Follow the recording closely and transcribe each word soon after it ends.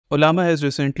Ollama has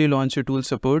recently launched a tool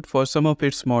support for some of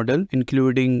its models,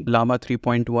 including Llama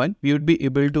 3.1. We would be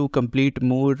able to complete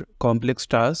more complex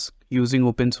tasks using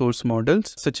open source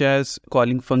models such as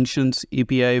calling functions,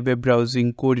 API, web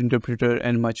browsing, code interpreter,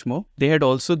 and much more. They had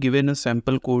also given a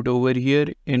sample code over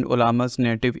here in Ollama's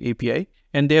native API.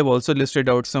 And they have also listed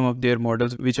out some of their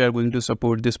models which are going to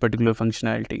support this particular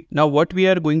functionality. Now, what we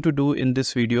are going to do in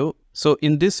this video. So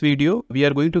in this video, we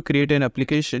are going to create an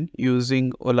application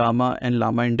using Ollama and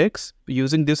LlamaIndex.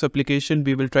 Using this application,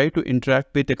 we will try to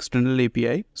interact with external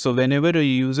API. So whenever a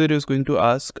user is going to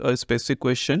ask a specific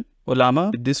question,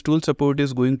 Ollama, this tool support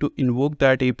is going to invoke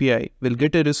that API, will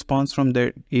get a response from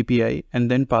that API and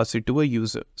then pass it to a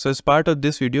user. So as part of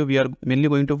this video, we are mainly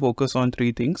going to focus on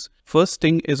three things. First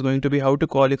thing is going to be how to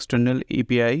call external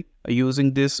API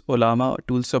using this Ollama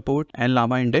tool support and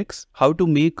LlamaIndex, how to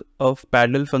make a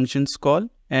parallel functions call,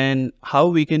 and how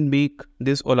we can make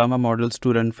these Ollama models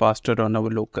to run faster on our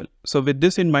local. So with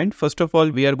this in mind, first of all,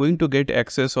 we are going to get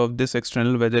access of this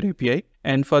external weather API.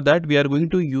 And for that, we are going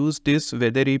to use this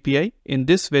weather API. In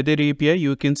this weather API,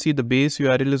 you can see the base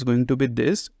URL is going to be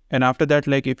this. And after that,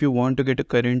 like if you want to get a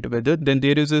current weather, then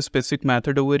there is a specific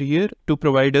method over here to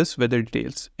provide us weather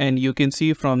details. And you can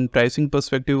see from pricing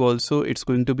perspective also, it's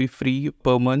going to be free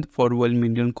per month for 1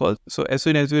 million calls. So as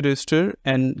soon as you register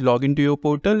and log into your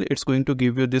portal, it's going to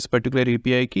give you this particular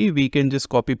API key. We can just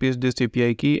copy paste this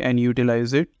API key and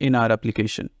utilize it in our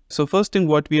application. So first thing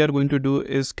what we are going to do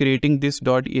is creating this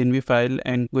 .env file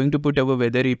and going to put our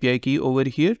weather API key over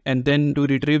here. And then to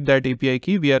retrieve that API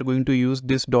key, we are going to use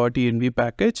this .env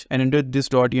package. And under this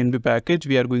 .env package,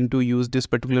 we are going to use this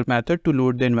particular method to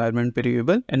load the environment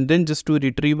variable. And then just to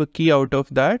retrieve a key out of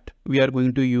that, we are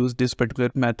going to use this particular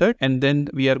method. And then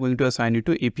we are going to assign it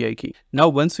to API key. Now,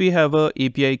 once we have a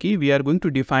API key, we are going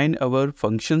to define our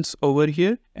functions over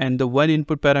here. And the one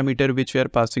input parameter which we are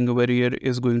passing over here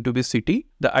is going to be city.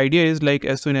 The idea is like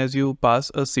as soon as you pass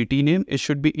a city name, it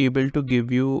should be able to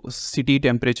give you city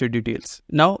temperature details.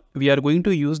 Now we are going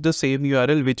to use the same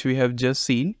URL which we have just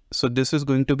seen. So this is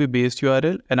going to be base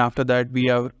URL, and after that we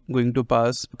are going to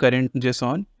pass current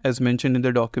JSON as mentioned in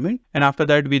the document. And after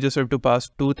that we just have to pass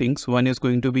two things. One is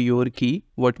going to be your key,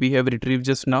 what we have retrieved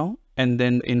just now, and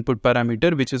then input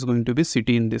parameter which is going to be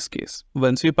city in this case.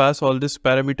 Once we pass all this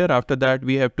parameter, after that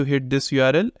we have to hit this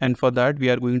URL, and for that we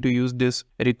are going to use this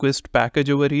request package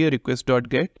over here,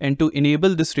 request.get, and to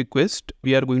enable this request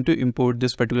we are going to import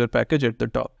this particular package at the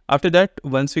top. After that,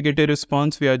 once we get a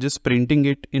response, we are just printing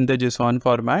it in the JSON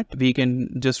format. We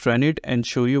can just run it and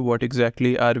show you what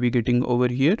exactly are we getting over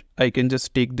here. I can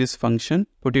just take this function,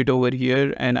 put it over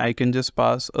here, and I can just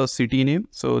pass a city name.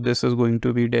 So this is going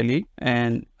to be Delhi,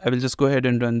 and I will just go ahead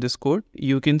and run this code.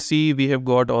 You can see we have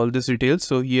got all these details.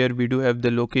 So here we do have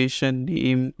the location,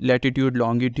 name, latitude,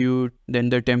 longitude, then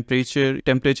the temperature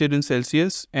in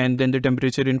Celsius, and then the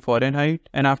temperature in Fahrenheit.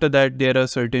 And after that, there are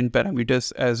certain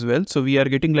parameters as well. So we are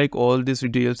getting like all these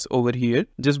details over here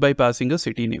just by passing a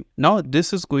city name. Now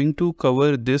this is going to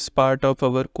cover this part of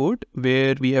our code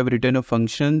where we have written a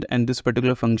function, and this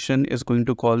particular function is going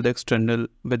to call the external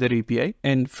weather API.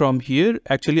 And from here,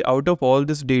 actually out of all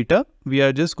this data, we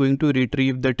are just going to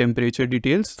retrieve the temperature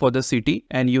details for the city,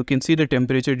 and you can see the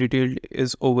temperature detail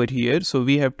is over here. So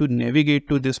we have to navigate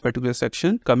to this particular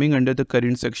section coming under the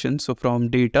current section. So from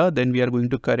data, then we are going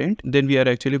to current, then we are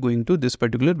actually going to this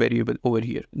particular variable over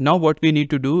here. Now what we need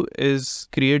to do is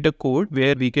create a code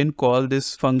where we can call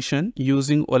this function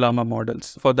using Ollama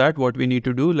models. For that, what we need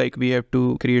to do, like we have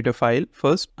to create a file.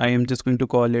 First, I am just going to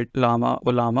call it Llama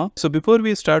Ollama. So before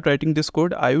we start writing this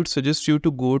code, I would suggest you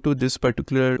to go to this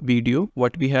particular video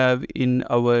what we have in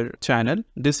our channel.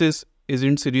 This is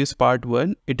Isn't Serious Part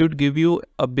 1. It would give you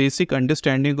a basic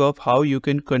understanding of how you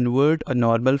can convert a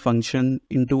normal function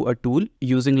into a tool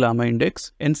using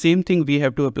LlamaIndex. And same thing we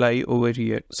have to apply over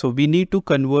here. So we need to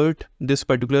convert this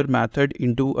particular method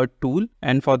into a tool.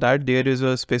 And for that, there is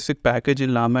a specific package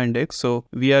in LlamaIndex. So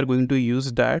we are going to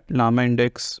use that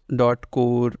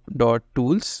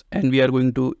LlamaIndex.core.tools. And we are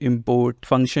going to import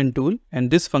function tool. And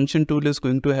this function tool is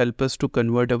going to help us to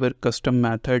convert our custom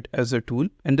method as a tool.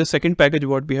 And the second package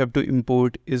what we have to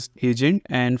import is agent,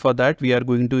 and for that we are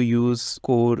going to use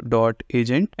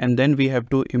core.agent, and then we have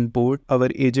to import our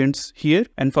agents here.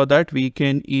 And for that we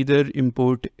can either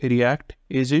import React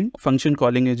agent, function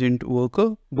calling agent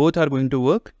worker. Both are going to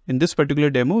work. In this particular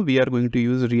demo, we are going to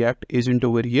use React agent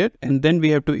over here. And then we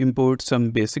have to import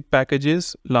some basic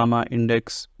packages,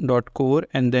 LlamaIndex.core.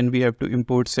 And then we have to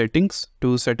import settings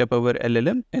to set up our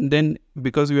LLM. And then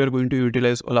because we are going to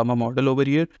utilize Ollama model over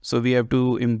here, so we have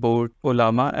to import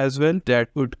Ollama as well. That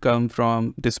would come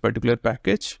from this particular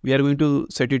package. We are going to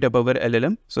set it up our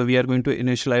LLM. So we are going to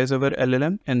initialize our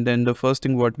LLM. And then the first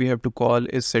thing what we have to call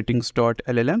is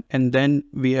settings.llm. And then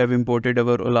we have imported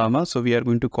our Ollama. So we are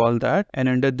going to call that. And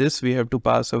under this, we have to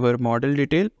pass our model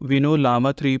detail. We know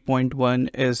Llama 3.1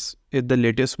 is the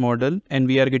latest model and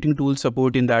we are getting tool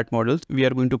support in that model. We are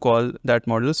going to call that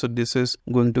model. So this is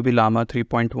going to be Llama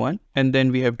 3.1. And then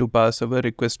we have to pass our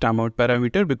request timeout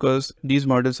parameter because these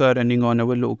models are running on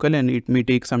our local and it may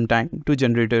take some time to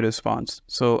generate a response.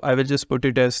 So I will just put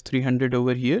it as 300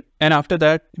 over here. And after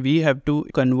that, we have to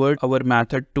convert our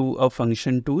method to a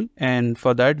function tool. And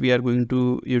for that, we are going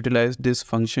to utilize this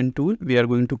function tool. We are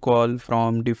going to call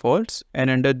from defaults. And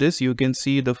under this, you can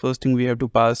see the first thing we have to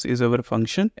pass is our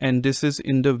function. And this is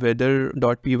in the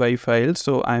weather.py file.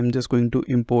 So I'm just going to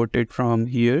import it from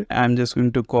here. I'm just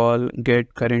going to call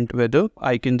get current weather.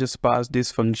 I can just pass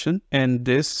this function and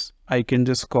this I can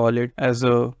just call it as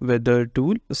a weather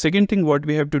tool. The second thing what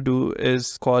we have to do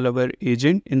is call our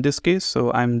agent in this case.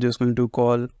 So I'm just going to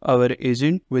call our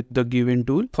agent with the given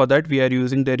tool. For that, we are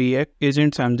using the React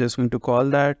agent. So I'm just going to call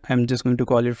that. I'm just going to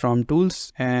call it from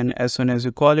tools. And as soon as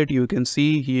you call it, you can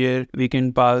see here we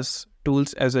can pass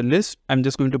tools as a list. I'm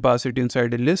just going to pass it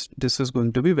inside a list. This is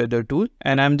going to be weather tool.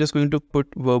 And I'm just going to put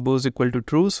verbose equal to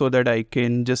true so that I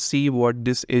can just see what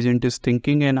this agent is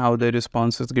thinking and how the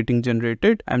response is getting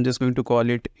generated. I'm just going to call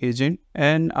it agent.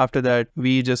 And after that,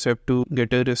 we just have to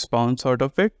get a response out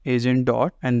of it, agent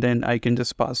dot, and then I can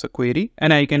just pass a query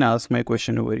and I can ask my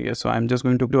question over here. So I'm just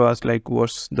going to ask like,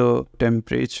 what's the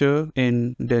temperature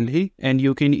in Delhi? And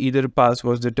you can either pass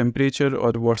what's the temperature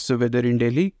or what's the weather in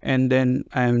Delhi. And then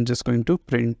I'm just going to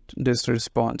print this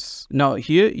response. Now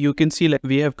here you can see like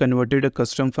we have converted a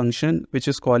custom function which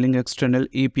is calling external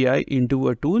API into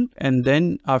a tool, and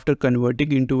then after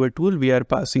converting into a tool we are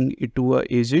passing it to a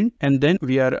agent, and then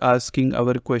we are asking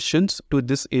our questions to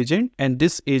this agent, and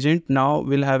this agent now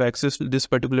will have access to this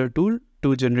particular tool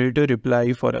to generate a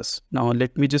reply for us. Now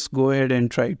let me just go ahead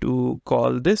and try to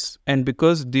call this. And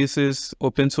because this is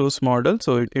open source model,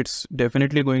 so it's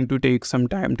definitely going to take some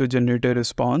time to generate a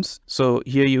response. So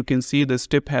here you can see the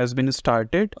step has been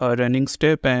started, a running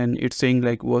step, and it's saying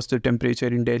like what's the temperature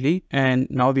in Delhi. And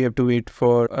now we have to wait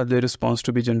for the response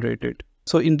to be generated.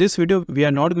 So in this video, we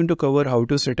are not going to cover how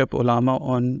to set up Ollama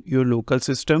on your local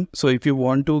system. So if you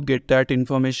want to get that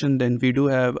information, then we do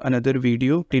have another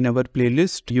video in our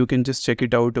playlist. You can just check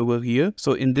it out over here.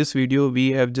 So in this video, we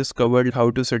have just covered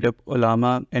how to set up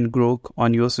Ollama and Groq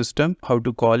on your system, how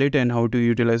to call it and how to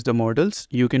utilize the models.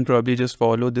 You can probably just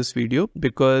follow this video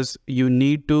because you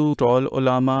need to install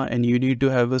Ollama and you need to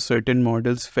have a certain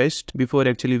models fetched before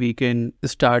actually we can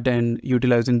start and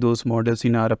utilizing those models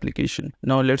in our application.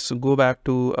 Now let's go back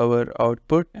to our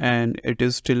output and it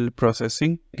is still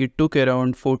processing. It took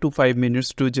around 4 to 5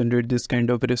 minutes to generate this kind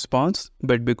of response,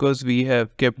 but because we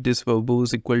have kept this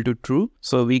verbose equal to true,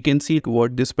 so we can see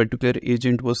what this particular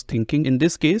agent was thinking. In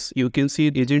this case, you can see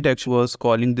the agent actually was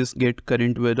calling this get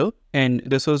current weather, and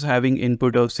this was having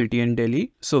input of city and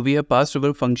Delhi. So we have passed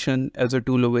our function as a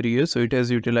tool over here, so it has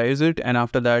utilized it, and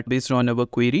after that, based on our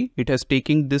query, it has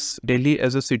taken this Delhi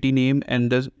as a city name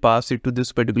and thus passed it to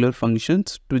this particular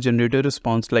functions to generate a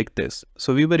response like this.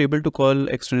 So we were able to call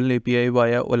external API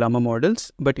via Ollama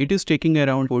models, but it is taking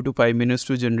around 4 to 5 minutes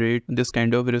to generate this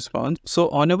kind of response. So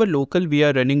on our local, we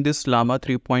are running this Llama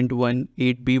 3.1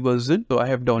 8B version. So I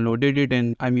have downloaded it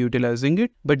and I'm utilizing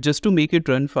it, but just to make it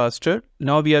run faster,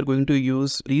 now we are going to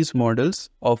use these models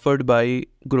offered by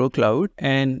GroqCloud,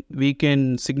 and we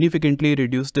can significantly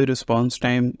reduce the response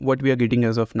time what we are getting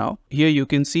as of now. Here you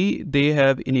can see they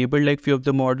have enabled like few of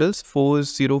the models.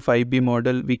 405B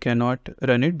model we cannot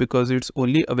run it because it's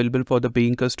only available for the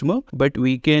paying customer, but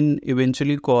we can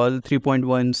eventually call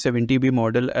 3.170B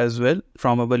model as well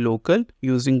from our local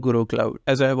using GroqCloud.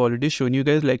 As I have already shown you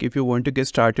guys, like if you want to get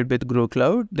started with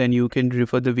GroqCloud, then you can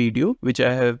refer the video which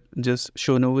I have just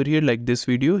shown over here, like this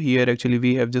video. Here actually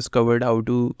we have just covered how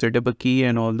to set up a key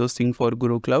and all those things for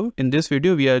GroqCloud. In this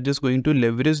video, we are just going to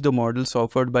leverage the models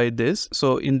offered by this.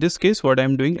 So in this case, what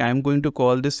I'm doing, I'm going to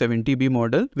call this 70B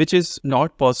model, which is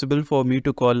not possible for me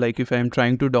to call. Like if I'm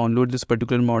trying to download this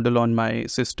particular model on my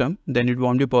system, then it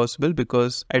won't be possible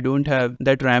because I don't have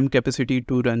that RAM capacity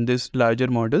to run this larger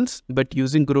models. But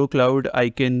using GroqCloud, I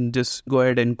can just go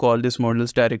ahead and call these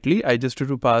models directly. I just have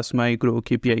to pass my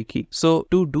Groq API key. So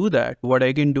to do that, what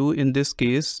I can do in this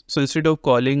case, so instead of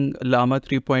calling Llama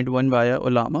 3.1 via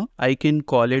Ollama, I can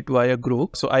call it via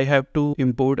Groq. So I have to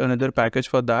import another package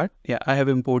for that. Yeah, I have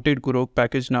imported Groq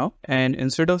package now. And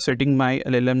instead of setting my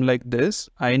LLM like this,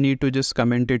 I need to just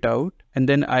comment it out. And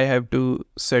then I have to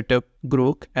set up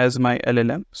Groq as my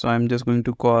LLM. So I'm just going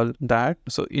to call that.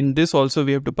 So in this also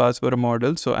we have to pass our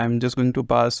model. So I'm just going to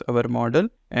pass our model.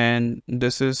 And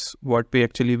this is what we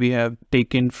have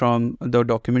taken from the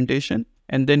documentation.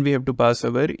 And then we have to pass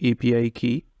our API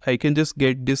key. I can just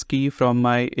get this key from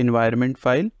my environment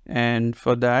file. And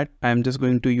for that, I'm just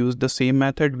going to use the same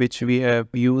method which we have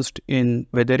used in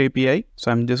weather API.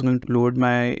 So I'm just going to load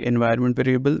my environment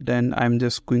variable. Then I'm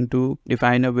just going to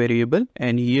define a variable.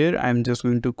 And here I'm just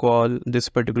going to call this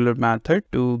particular method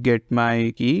to get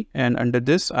my key. And under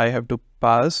this, I have to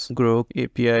pass Groq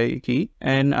API key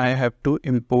and I have to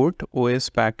import OS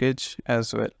package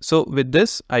as well. So with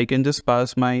this, I can just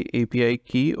pass my API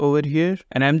key over here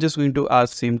and I'm just going to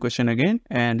ask same question again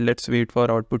and let's wait for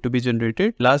output to be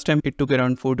generated. Last time it took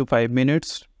around 4 to 5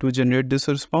 minutes to generate this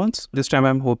response. This time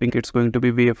I'm hoping it's going to be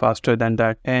way faster than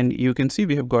that. And you can see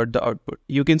we have got the output.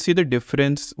 You can see the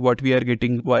difference what we are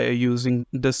getting via using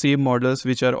the same models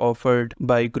which are offered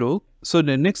by Groq. So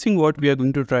the next thing what we are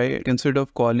going to try, instead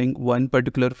of calling one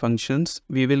particular functions,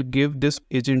 we will give this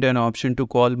agent an option to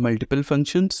call multiple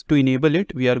functions. To enable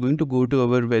it, we are going to go to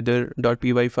our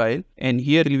weather.py file. And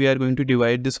here we are going to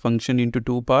divide this function into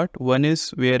two parts. One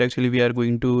is where actually we are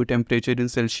going to temperature in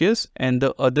Celsius. And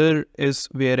the other is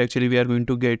where actually we are going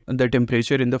to get the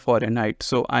temperature in the Fahrenheit.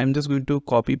 So I'm just going to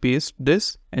copy paste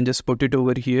this and just put it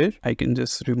over here. I can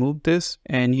just remove this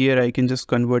and here I can just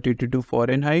convert it into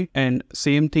Fahrenheit. And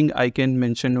same thing I can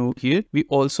mention over here. We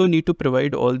also need to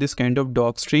provide all this kind of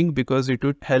doc string because it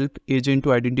would help agent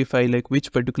to identify like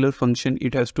which particular function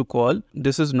it has to call.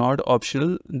 This is not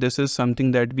optional. This is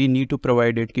something that we need to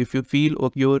provide it. If you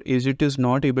feel your agent is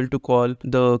not able to call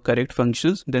the correct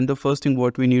functions, then the first thing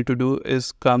what we need to do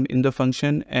is come in the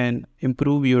function and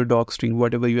improve your doc string,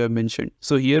 whatever you have mentioned.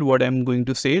 So here what I'm going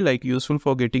to say, like useful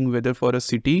for getting weather for a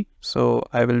city. So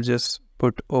I will just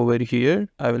put over here,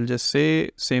 I will just say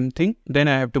same thing. Then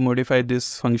I have to modify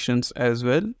these functions as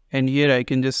well. And here I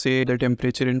can just say the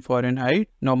temperature in Fahrenheit.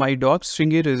 Now my doc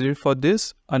string is reserved for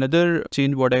this. Another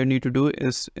change what I need to do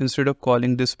is instead of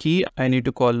calling this key, I need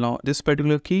to call now this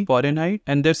particular key Fahrenheit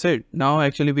and that's it. Now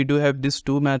actually we do have these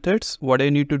two methods. What I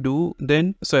need to do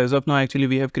then, so as of now actually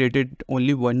we have created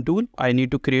only one tool. I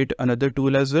need to create another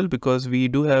tool as well because we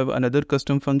do have another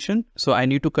custom function. So I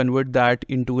need to convert that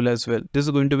in tool as well. This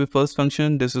is going to be first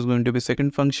function. This is going to be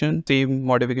second function. Same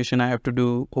modification I have to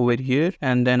do over here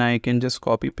and then I can just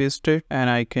copy paste it and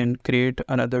I can create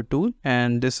another tool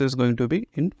and this is going to be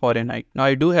in Fahrenheit. Now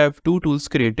I do have two tools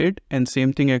created and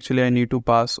same thing actually I need to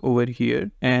pass over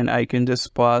here and I can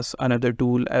just pass another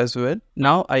tool as well.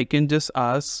 Now I can just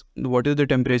ask what is the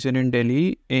temperature in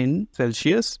Delhi in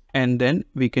Celsius and then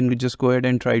we can just go ahead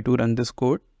and try to run this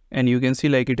code. And you can see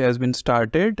like it has been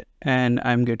started and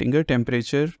I'm getting a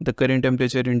temperature. The current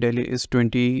temperature in Delhi is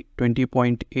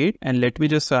 20.8. And let me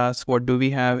just ask what do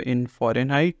we have in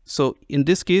Fahrenheit. So in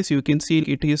this case, you can see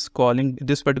it is calling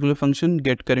this particular function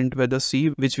get current weather C,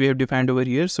 which we have defined over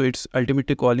here. So it's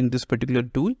ultimately calling this particular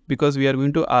tool because we are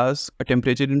going to ask a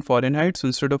temperature in Fahrenheit. So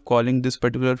instead of calling this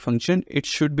particular function, it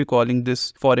should be calling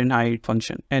this Fahrenheit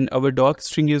function. And our doc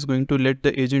string is going to let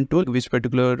the agent know which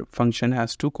particular function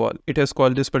has to call. It has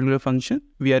called this particular function.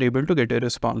 We are able to get a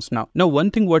response now. Now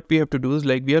one thing what we have to do is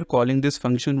like we are calling this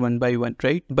function one by one,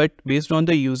 right? But based on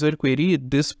the user query,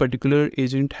 this particular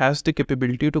agent has the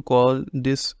capability to call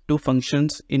these two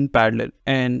functions in parallel.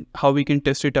 And how we can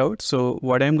test it out? So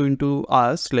what I'm going to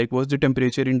ask like what's the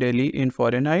temperature in Delhi in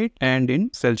Fahrenheit and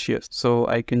in Celsius. So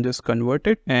I can just convert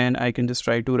it and I can just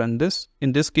try to run this.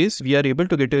 In this case, we are able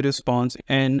to get a response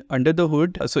and under the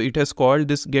hood, so it has called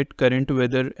this get current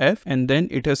weather F and then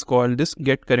it has called this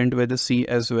get current weather C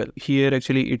as well. Here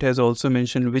actually it has also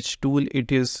mentioned which tool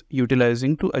it is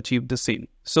utilizing to achieve the same.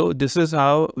 So this is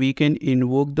how we can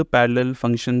invoke the parallel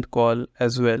function call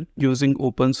as well using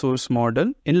open source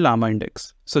model in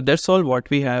LlamaIndex. So that's all what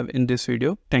we have in this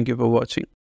video. Thank you for watching.